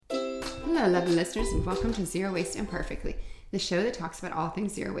Hello, lovely listeners, and welcome to Zero Waste Imperfectly, the show that talks about all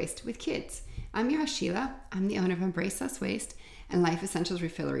things zero waste with kids. I'm your host, Sheila. I'm the owner of Embrace Less Waste and Life Essentials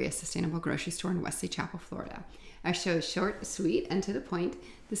Refillery, a sustainable grocery store in Wesley Chapel, Florida. Our show is short, sweet, and to the point.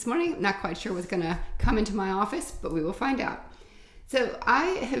 This morning, I'm not quite sure what's going to come into my office, but we will find out. So I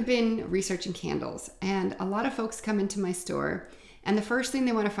have been researching candles, and a lot of folks come into my store, and the first thing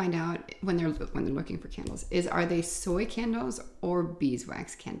they want to find out when they're looking for candles is, are they soy candles or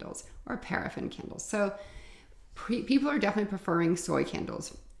beeswax candles or paraffin candles? So people are definitely preferring soy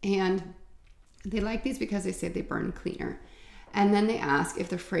candles, and they like these because they say they burn cleaner. And then they ask if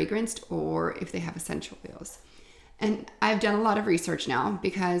they're fragranced or if they have essential oils. And I've done a lot of research now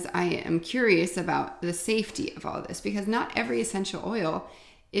because I am curious about the safety of all this, because not every essential oil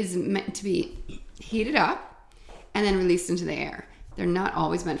is meant to be heated up and then released into the air. They're not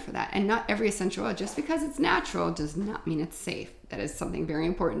always meant for that. And not every essential oil, just because it's natural, does not mean it's safe. That is something very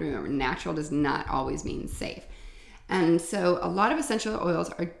important to remember. Natural does not always mean safe. And so a lot of essential oils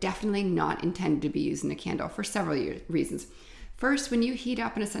are definitely not intended to be used in a candle for several reasons. First, when you heat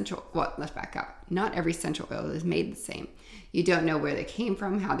up an essential, well, let's back up. Not every essential oil is made the same. You don't know where they came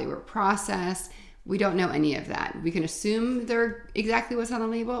from, how they were processed. We don't know any of that. We can assume they're exactly what's on the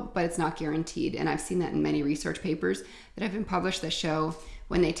label, but it's not guaranteed. And I've seen that in many research papers that have been published that show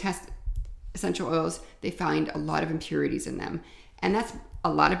when they test essential oils, they find a lot of impurities in them. And that's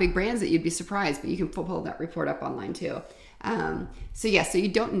a lot of big brands that you'd be surprised, but you can pull that report up online too. So you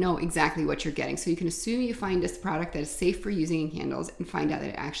don't know exactly what you're getting. So you can assume you find this product that is safe for using in candles and find out that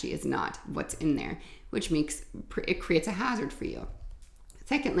it actually is not what's in there, which makes it creates a hazard for you.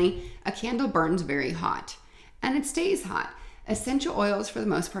 Secondly, a candle burns very hot and it stays hot. Essential oils, for the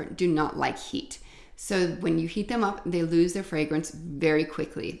most part, do not like heat. So when you heat them up, they lose their fragrance very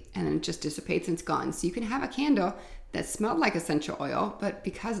quickly and then it just dissipates and it's gone. So you can have a candle that smelled like essential oil, but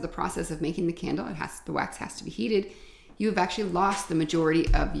because of the process of making the candle, the wax has to be heated, you have actually lost the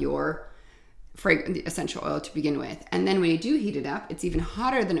majority of your the essential oil to begin with. And then when you do heat it up, it's even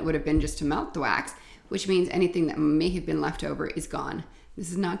hotter than it would have been just to melt the wax, which means anything that may have been left over is gone.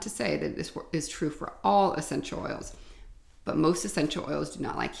 This is not to say that this is true for all essential oils, but most essential oils do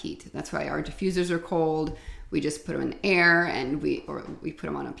not like heat. That's why our diffusers are cold. We just put them in the air and we put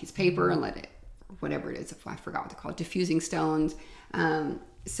them on a piece of paper and let it, whatever it is, I forgot what they're called, diffusing stones.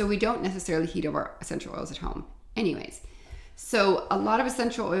 So we don't necessarily heat up our essential oils at home. Anyways, so a lot of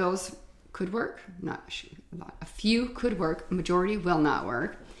essential oils could work, a few could work, a majority will not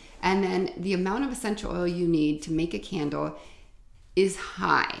work. And then the amount of essential oil you need to make a candle is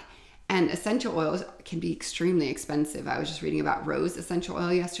high. And essential oils can be extremely expensive. I was just reading about rose essential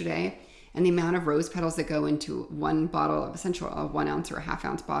oil yesterday, and the amount of rose petals that go into one bottle of essential oil, 1 ounce or a ½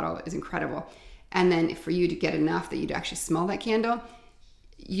 ounce bottle, is incredible. And then for you to get enough that you'd actually smell that candle,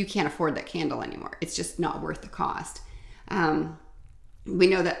 you can't afford that candle anymore. It's just not worth the cost. We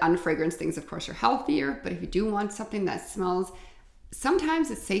know that unfragranced things, of course, are healthier, but if you do want something that smells,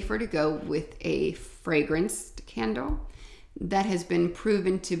 sometimes it's safer to go with a fragranced candle that has been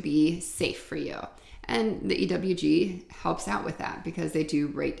proven to be safe for you. And the EWG helps out with that because they do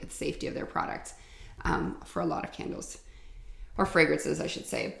rate the safety of their products for a lot of candles, or fragrances, I should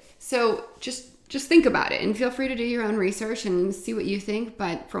say. So just think about it and feel free to do your own research and see what you think.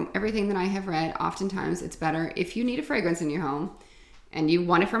 But from everything that I have read, oftentimes it's better if you need a fragrance in your home and you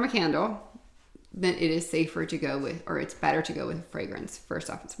want it from a candle, then it is safer to go with, or it's better to go with a fragrance. First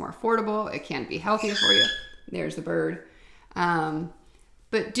off, it's more affordable. It can be healthier for you. There's the bird.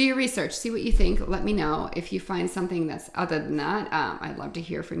 But do your research, see what you think. Let me know if you find something that's other than that. I'd love to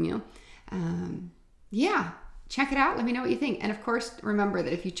hear from you. Check it out. Let me know what you think. And of course, remember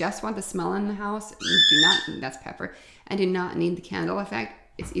that if you just want the smell in the house, you do not, that's pepper, and do not need the candle effect,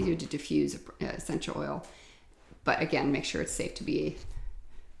 it's easier to diffuse essential oil. But again, make sure it's safe to be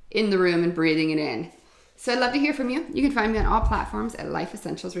in the room and breathing it in. So I'd love to hear from you. You can find me on all platforms at Life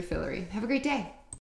Essentials Refillery. Have a great day.